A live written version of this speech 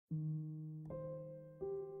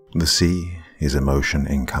The sea is emotion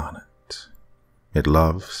incarnate. It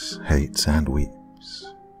loves, hates, and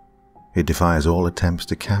weeps. It defies all attempts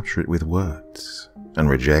to capture it with words, and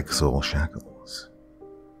rejects all shackles.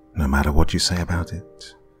 No matter what you say about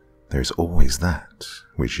it, there is always that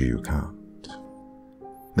which you can't.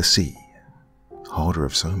 The sea, holder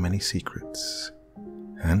of so many secrets,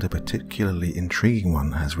 and a particularly intriguing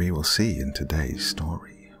one, as we will see in today's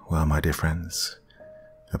story. Well, my dear friends,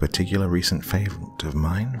 a particular recent favourite of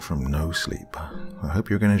mine from No Sleep. I hope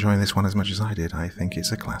you're going to enjoy this one as much as I did. I think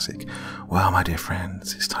it's a classic. Well, my dear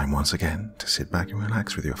friends, it's time once again to sit back and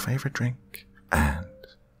relax with your favourite drink and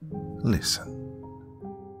listen.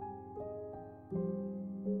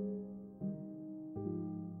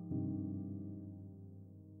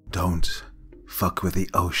 Don't fuck with the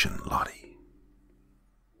ocean, Lottie.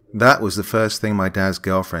 That was the first thing my dad's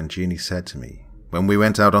girlfriend Jeanie said to me when we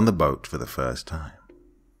went out on the boat for the first time.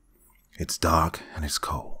 It's dark and it's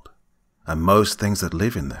cold, and most things that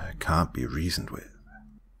live in there can't be reasoned with.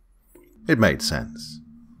 It made sense.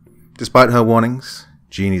 Despite her warnings,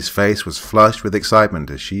 Jeanie's face was flushed with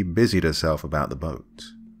excitement as she busied herself about the boat.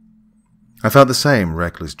 I felt the same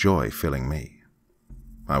reckless joy filling me.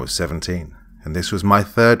 I was 17, and this was my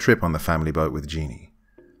third trip on the family boat with Jeanie.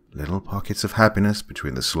 Little pockets of happiness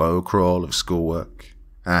between the slow crawl of schoolwork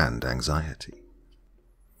and anxiety.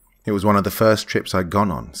 It was one of the first trips I'd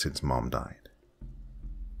gone on since Mom died.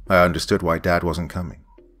 I understood why Dad wasn't coming.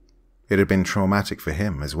 It had been traumatic for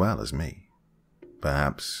him as well as me.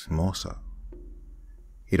 Perhaps more so.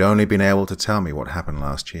 He'd only been able to tell me what happened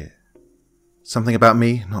last year. Something about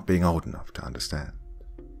me not being old enough to understand.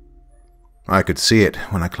 I could see it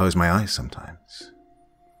when I closed my eyes sometimes.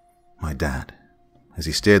 My dad, as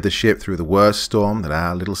he steered the ship through the worst storm that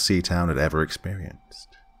our little sea town had ever experienced.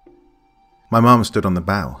 My mum stood on the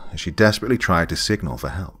bow as she desperately tried to signal for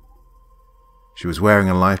help. She was wearing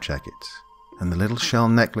a life jacket and the little shell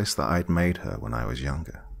necklace that I'd made her when I was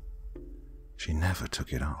younger. She never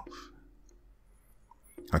took it off.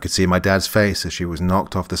 I could see my dad's face as she was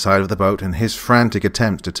knocked off the side of the boat and his frantic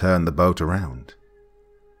attempts to turn the boat around.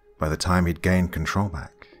 By the time he'd gained control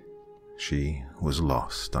back, she was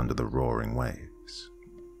lost under the roaring waves.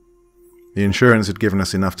 The insurance had given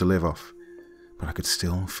us enough to live off, but I could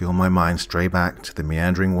still feel my mind stray back to the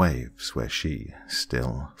meandering waves where she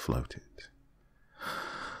still floated.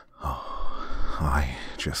 Oh, I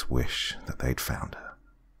just wish that they'd found her.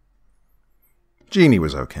 Jeanie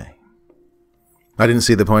was okay. I didn't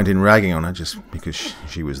see the point in ragging on her just because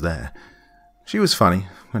she was there. She was funny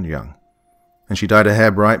and young, and she dyed her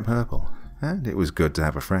hair bright purple, and it was good to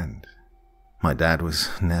have a friend. My dad was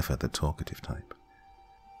never the talkative type.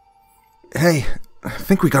 "Hey, I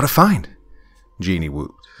think we got a find," Jeanie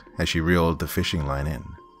whooped as she reeled the fishing line in.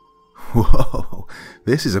 "Whoa,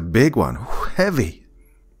 this is a big one, heavy."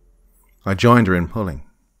 I joined her in pulling.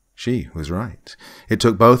 She was right. It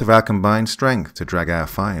took both of our combined strength to drag our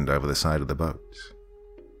find over the side of the boat.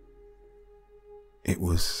 It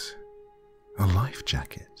was a life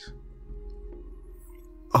jacket.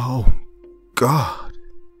 "Oh, God,"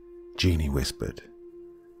 Jeanie whispered.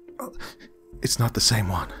 "Oh, it's not the same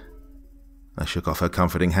one." I shook off her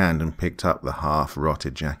comforting hand and picked up the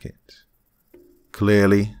half-rotted jacket.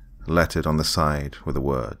 Clearly lettered on the side were the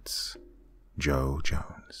words, "Joe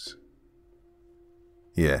Jones."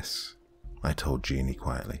 "Yes," I told Jeanie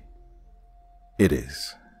quietly. "It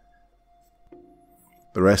is."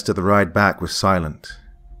 The rest of the ride back was silent.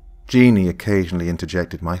 Jeanie occasionally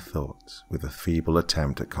interjected my thoughts with a feeble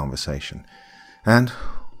attempt at conversation, and,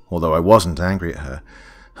 although I wasn't angry at her,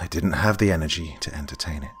 I didn't have the energy to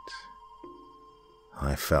entertain it.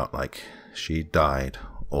 I felt like she died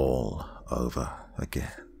all over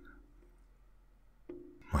again.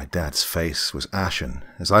 My dad's face was ashen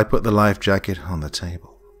as I put the life jacket on the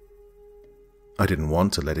table. I didn't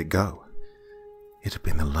want to let it go. It had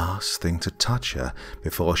been the last thing to touch her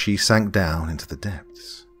before she sank down into the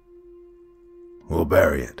depths. "We'll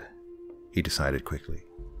bury it," he decided quickly.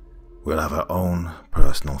 "We'll have our own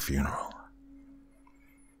personal funeral."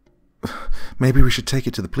 "Maybe we should take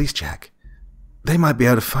it to the police, Jack. They might be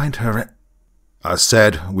able to find her." "I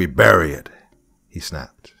said we bury it," he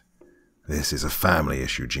snapped. "This is a family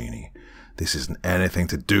issue, Jeanie. This isn't anything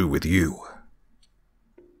to do with you."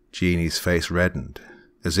 Jeanie's face reddened,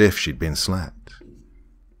 as if she'd been slapped.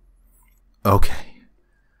 "Okay."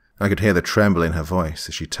 I could hear the tremble in her voice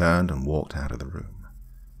as she turned and walked out of the room.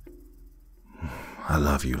 "I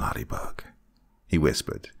love you, Lottybug," he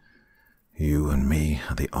whispered. "You and me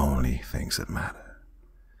are the only things that matter."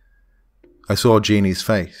 I saw Jeanie's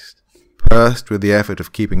face, pursed with the effort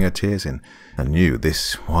of keeping her tears in, and knew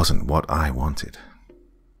this wasn't what I wanted.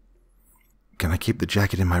 "Can "Can I keep the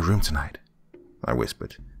jacket in my room tonight?" I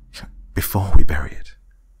whispered. "Before we bury it."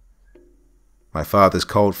 My father's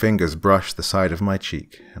cold fingers brushed the side of my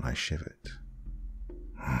cheek, and I shivered.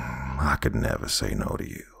 "I could never say no to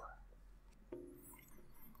you."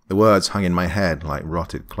 The words hung in my head like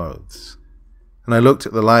rotted clothes, and I looked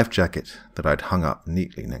at the life jacket that I'd hung up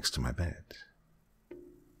neatly next to my bed.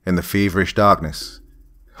 In the feverish darkness,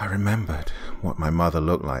 I remembered what my mother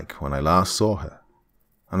looked like when I last saw her,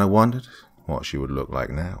 and I wondered what she would look like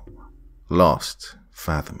now, lost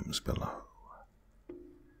fathoms below.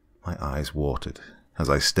 My eyes watered as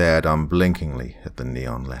I stared unblinkingly at the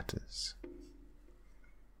neon letters.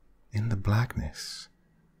 In the blackness,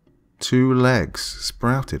 2 legs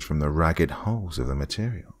sprouted from the ragged holes of the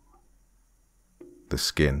material. The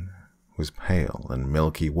skin was pale and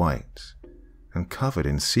milky white, and covered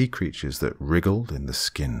in sea creatures that wriggled in the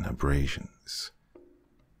skin abrasions.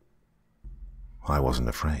 I wasn't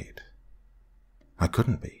afraid. I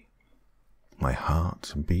couldn't be. My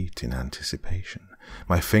heart beat in anticipation,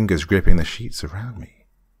 my fingers gripping the sheets around me.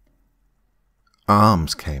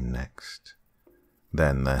 Arms came next,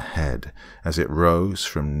 then the head as it rose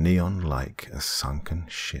from neon like a sunken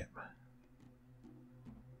ship.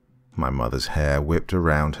 My mother's hair whipped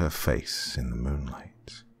around her face in the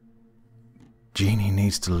moonlight. "Jeanie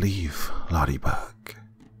needs to leave, Lottieberg."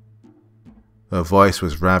 Her voice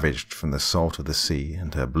was ravaged from the salt of the sea,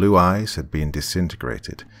 and her blue eyes had been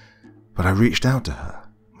disintegrated, but I reached out to her,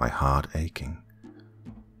 my heart aching.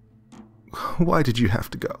 "Why did you have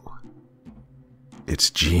to go?" "It's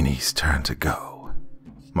Jeanie's turn to go,"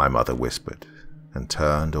 my mother whispered, and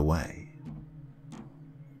turned away.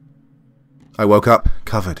 I woke up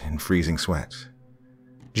covered in freezing sweat.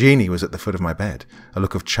 Jeanie was at the foot of my bed, a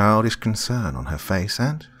look of childish concern on her face,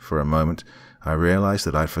 and, for a moment, I realized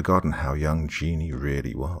that I'd forgotten how young Jeanie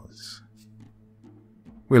really was.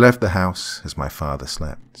 We left the house as my father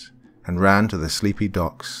slept, and ran to the sleepy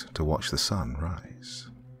docks to watch the sun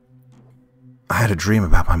rise. "I had a dream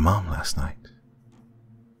about my mom last night."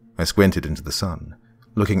 I squinted into the sun,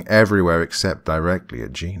 looking everywhere except directly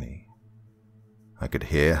at Jeanie. I could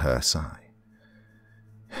hear her sigh.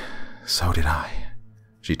 "So did I,"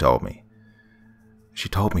 she told me. "She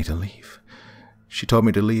told me to leave. She told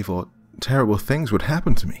me to leave or terrible things would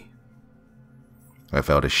happen to me." I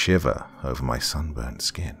felt a shiver over my sunburnt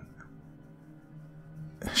skin.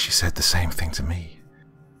 "She said the same thing to me.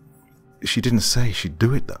 She didn't say she'd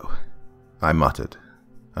do it, though," I muttered,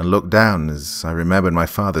 and looked down as I remembered my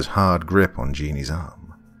father's hard grip on Jeanie's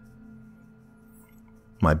arm.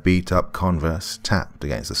 My beat-up Converse tapped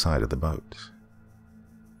against the side of the boat.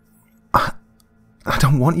 I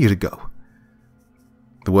don't want you to go."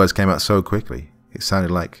 The words came out so quickly, it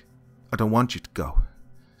sounded like, "I don't want you to go."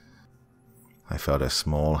 I felt a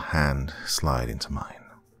small hand slide into mine.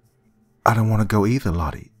 "I don't want to go either,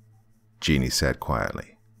 Lottie," Jeanie said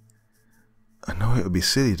quietly. "I know it would be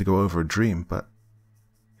silly to go over a dream, but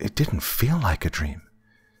it didn't feel like a dream.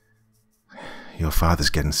 Your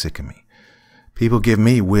father's getting sick of me. People give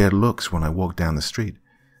me weird looks when I walk down the street.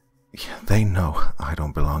 They know I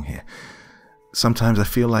don't belong here. Sometimes I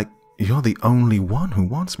feel like you're the only one who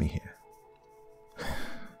wants me here.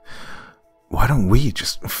 Why don't we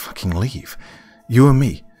just fucking leave? You and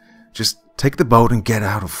me. Just take the boat and get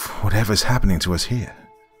out of whatever's happening to us here."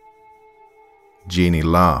 Jeanie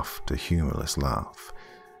laughed a humorless laugh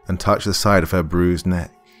and touched the side of her bruised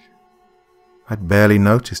neck. I'd barely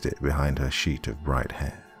noticed it behind her sheet of bright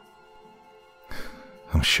hair.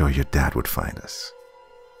 "I'm sure your dad would find us."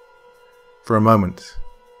 For a moment,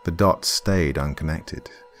 the dots stayed unconnected.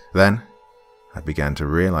 Then, I began to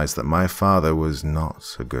realize that my father was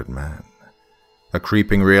not a good man. A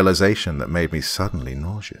creeping realization that made me suddenly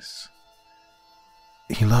nauseous.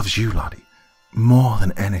 "He loves you, Lottie, more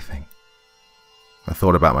than anything." I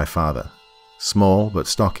thought about my father, small but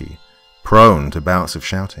stocky, prone to bouts of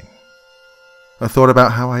shouting. I thought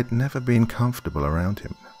about how I'd never been comfortable around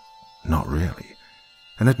him. Not really,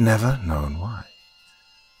 and had never known why.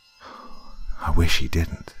 I wish he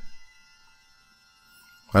didn't.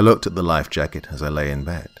 I looked at the life jacket as I lay in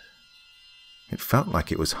bed. It felt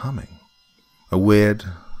like it was humming, a weird,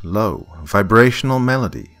 low, vibrational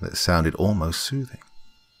melody that sounded almost soothing.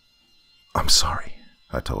 "I'm sorry,"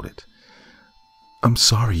 I told it. "I'm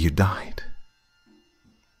sorry you died."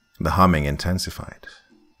 The humming intensified,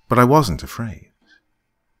 but I wasn't afraid.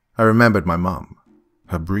 I remembered my mum,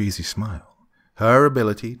 her breezy smile, her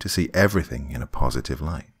ability to see everything in a positive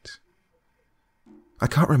light. I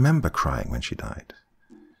can't remember crying when she died.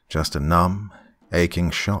 Just a numb, aching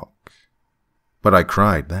shock. But I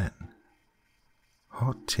cried then.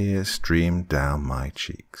 Hot tears streamed down my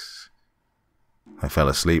cheeks. I fell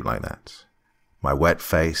asleep like that, my wet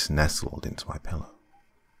face nestled into my pillow.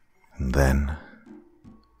 And then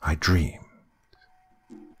I dreamed.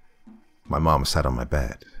 My mom sat on my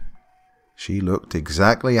bed. She looked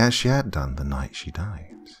exactly as she had done the night she died.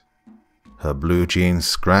 Her blue jeans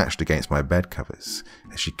scratched against my bed covers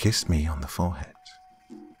as she kissed me on the forehead.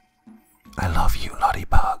 "I love you, Lottie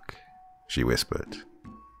Bug," she whispered.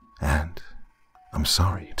 "And I'm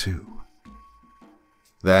sorry, too."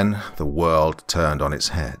 Then the world turned on its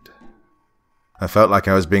head. I felt like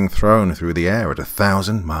I was being thrown through the air at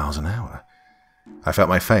 1,000 miles an hour. I felt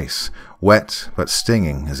my face, wet but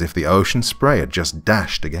stinging as if the ocean spray had just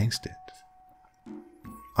dashed against it.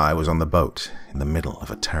 I was on the boat in the middle of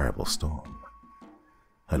a terrible storm.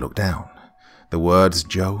 I looked down. The words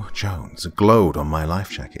Joe Jones glowed on my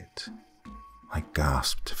life jacket. I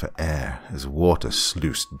gasped for air as water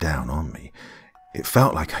sluiced down on me. It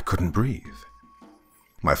felt like I couldn't breathe.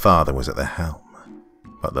 My father was at the helm,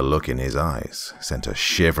 but the look in his eyes sent a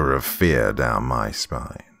shiver of fear down my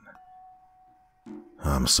spine.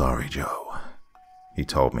 "I'm sorry, Joe," he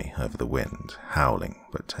told me over the wind, howling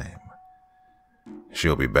but tame.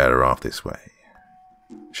 "She'll be better off this way.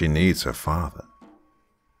 She needs her father."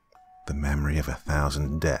 The memory of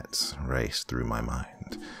 1,000 debts raced through my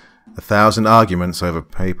mind. 1,000 arguments over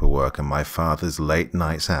paperwork and my father's late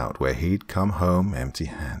nights out where he'd come home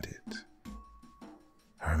empty-handed.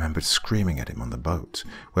 I remembered screaming at him on the boat,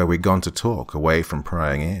 where we'd gone to talk away from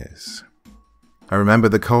prying ears. I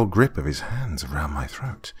remembered the cold grip of his hands around my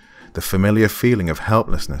throat, the familiar feeling of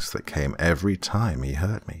helplessness that came every time he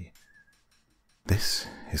hurt me. This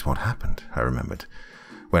is what happened, I remembered,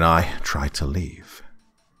 when I tried to leave.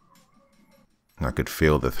 I could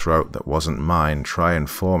feel the throat that wasn't mine try and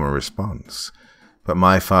form a response, but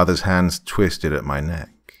my father's hands twisted at my neck,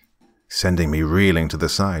 sending me reeling to the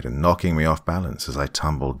side and knocking me off balance as I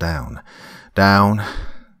tumbled down, down,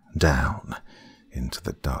 down into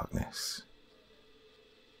the darkness.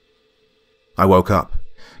 I woke up,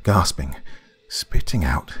 gasping, spitting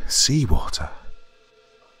out seawater.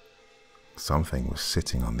 Something was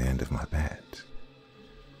sitting on the end of my bed.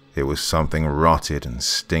 It was something rotted and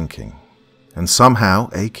stinking, and somehow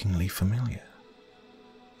achingly familiar.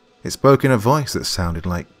 It spoke in a voice that sounded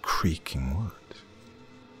like creaking wood.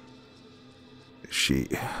 "She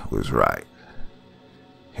was right.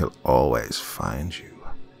 He'll always find you.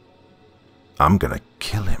 I'm gonna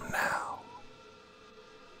kill him now."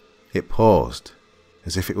 It paused,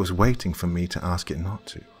 as if it was waiting for me to ask it not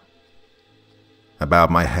to. I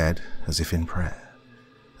bowed my head as if in prayer,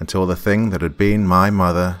 until the thing that had been my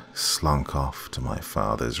mother slunk off to my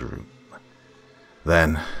father's room.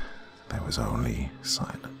 Then there was only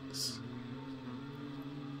silence.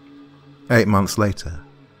 8 months later,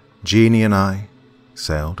 Jeanie and I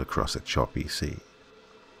sailed across a choppy sea.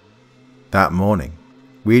 That morning,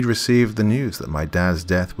 we'd received the news that my dad's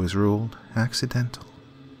death was ruled accidental.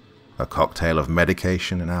 A cocktail of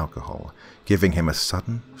medication and alcohol, giving him a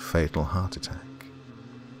sudden, fatal heart attack.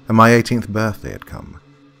 And my 18th birthday had come.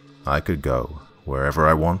 I could go wherever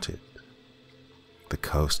I wanted. The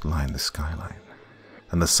coast lined the skyline,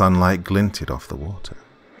 and the sunlight glinted off the water.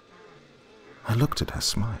 I looked at her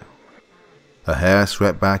smile. Her hair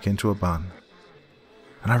swept back into a bun,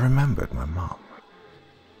 and I remembered my mom.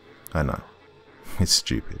 I know, it's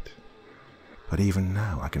stupid, but even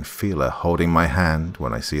now I can feel her holding my hand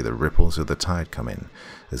when I see the ripples of the tide come in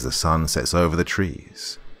as the sun sets over the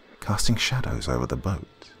trees, casting shadows over the boat.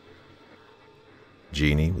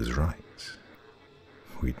 Jeanie was right.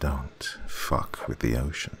 We don't fuck with the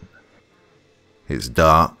ocean. It's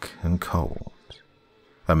dark and cold,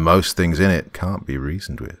 and most things in it can't be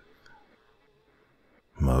reasoned with.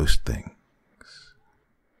 Most things.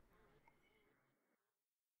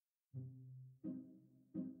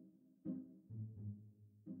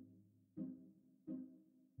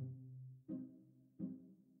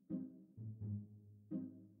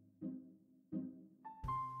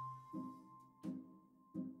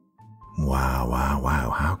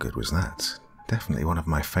 Wow, how good was that? Definitely one of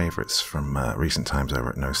my favourites from recent times over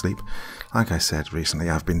at No Sleep. Like I said recently,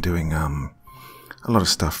 I've been doing a lot of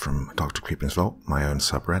stuff from Dr. Creepen's Vault, my own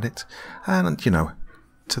subreddit, and, you know,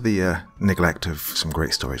 to the neglect of some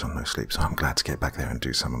great stories on No Sleep, so I'm glad to get back there and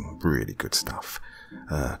do some really good stuff.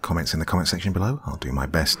 Comments in the comment section below. I'll do my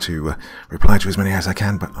best to reply to as many as I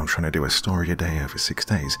can, but I'm trying to do a story a day over 6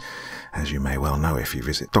 days, as you may well know if you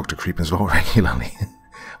visit Dr. Creepen's Vault regularly.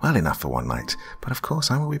 Well enough for one night, but of course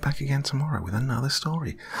I will be back again tomorrow with another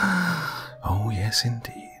story. Oh yes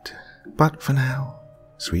indeed. But for now,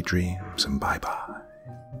 sweet dreams and bye-bye.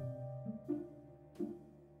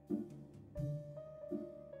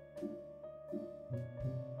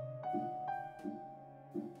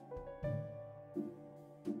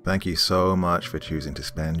 Thank you so much for choosing to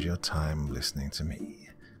spend your time listening to me.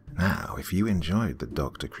 Now, if you enjoyed the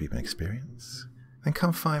Dr. Creepen experience, then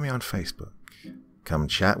come find me on Facebook. Come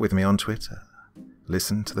chat with me on Twitter.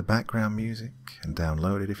 Listen to the background music and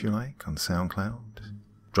download it if you like on SoundCloud.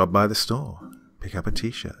 Drop by the store, pick up a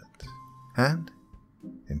t-shirt. And,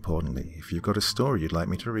 importantly, if you've got a story you'd like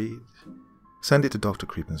me to read, send it to Dr.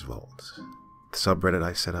 Creepen's Vault, the subreddit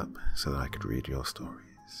I set up so that I could read your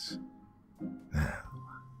stories. Now,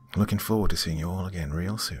 looking forward to seeing you all again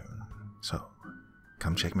real soon. So,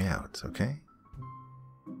 come check me out, okay?